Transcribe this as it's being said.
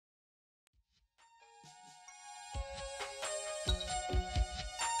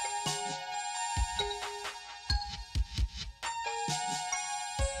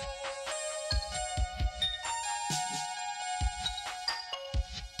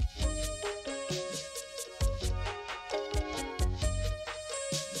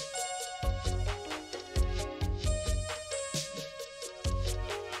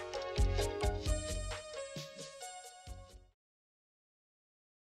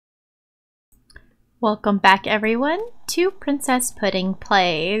Welcome back everyone to Princess Pudding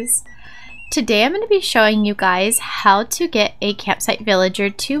Plays. Today I'm going to be showing you guys how to get a campsite villager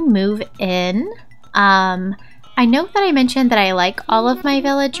to move in. I know that I mentioned that I like all of my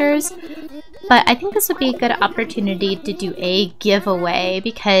villagers, but I think this would be a good opportunity to do a giveaway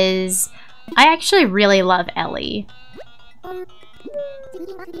because I actually really love Ellie.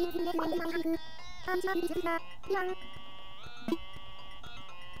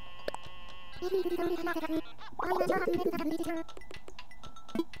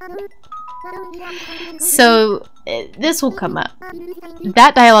 So this will come up.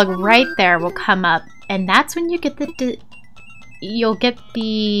 That dialogue right there will come up, and that's when you get you'll get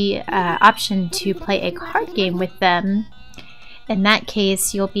the option to play a card game with them. In that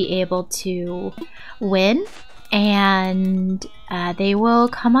case, you'll be able to win, and they will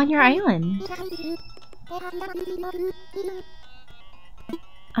come on your island.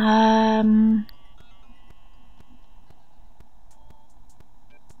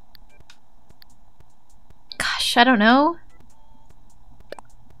 Gosh, I don't know.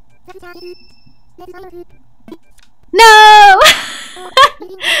 No!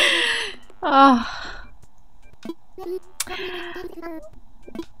 Oh.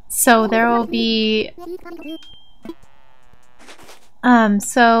 So there will be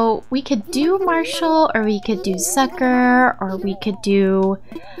so we could do Marshall, or we could do Sucker, or we could do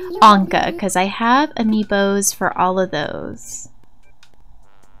Anka, because I have amiibos for all of those.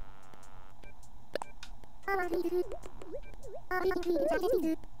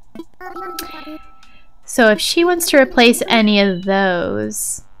 So if she wants to replace any of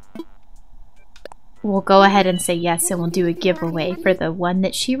those, we'll go ahead and say yes, and we'll do a giveaway for the one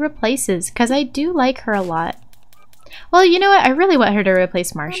that she replaces, because I do like her a lot. Well, you know what? I really want her to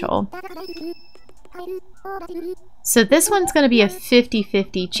replace Marshall. So this one's going to be a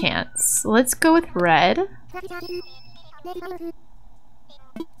 50-50 chance. Let's go with red.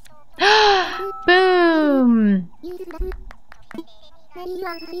 Boom!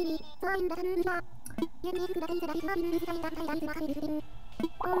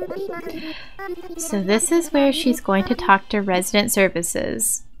 So this is where she's going to talk to resident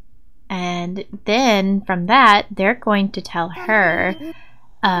services. And then from that, they're going to tell her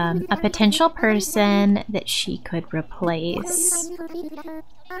a potential person that she could replace.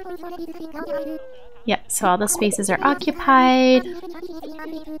 Yep, so all the spaces are occupied.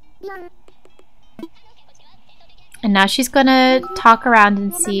 And now she's gonna talk around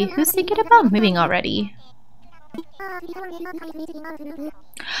and see who's thinking about moving already.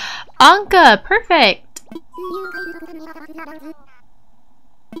 Anka, perfect!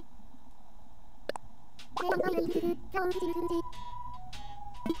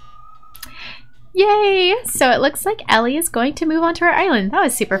 Yay! So it looks like Ellie is going to move onto our island. That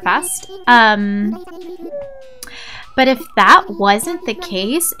was super fast. But if that wasn't the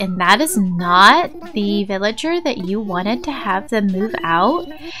case, and that is not the villager that you wanted to have them move out,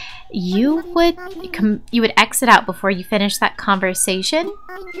 you would exit out before you finish that conversation.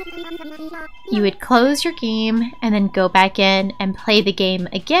 You would close your game and then go back in and play the game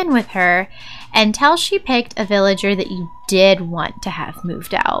again with her until she picked a villager that you did want to have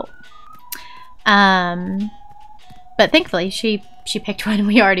moved out. But thankfully she picked one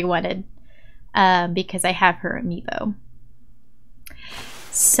we already wanted, because I have her amiibo.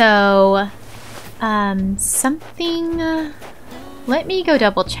 So something, let me go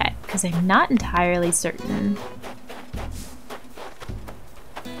double check because I'm not entirely certain.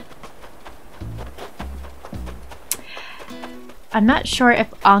 I'm not sure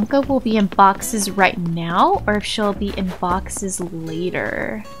if Anka will be in boxes right now or if she'll be in boxes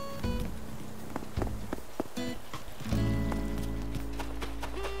later.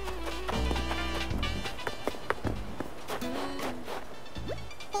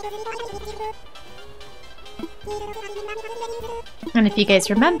 And if you guys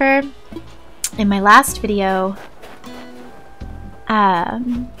remember, in my last video,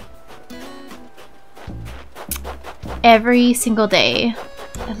 every single day,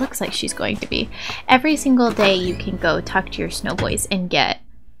 it looks like she's going to be, every single day you can go talk to your snow boys and get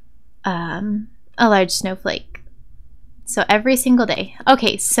a large snowflake. So every single day.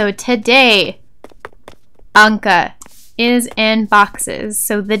 Okay, so today, Anka is in boxes.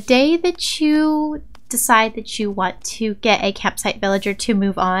 So the day that you decide that you want to get a campsite villager to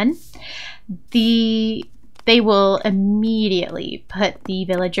move on, they will immediately put the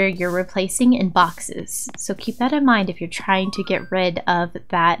villager you're replacing in boxes. So keep that in mind if you're trying to get rid of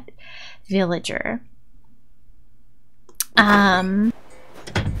that villager.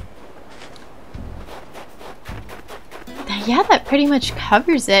 Yeah, that pretty much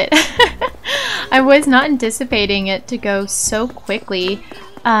covers it. I was not anticipating it to go so quickly,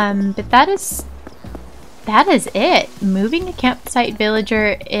 but that is it. Moving a campsite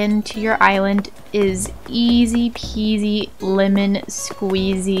villager into your island is easy peasy lemon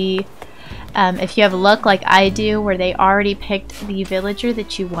squeezy. If you have luck like I do, where they already picked the villager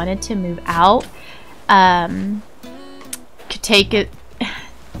that you wanted to move out, could take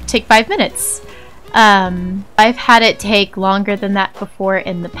 5 minutes. I've had it take longer than that before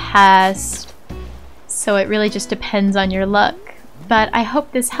in the past, so it really just depends on your luck. But I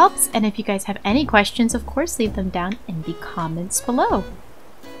hope this helps, and if you guys have any questions, of course leave them down in the comments below.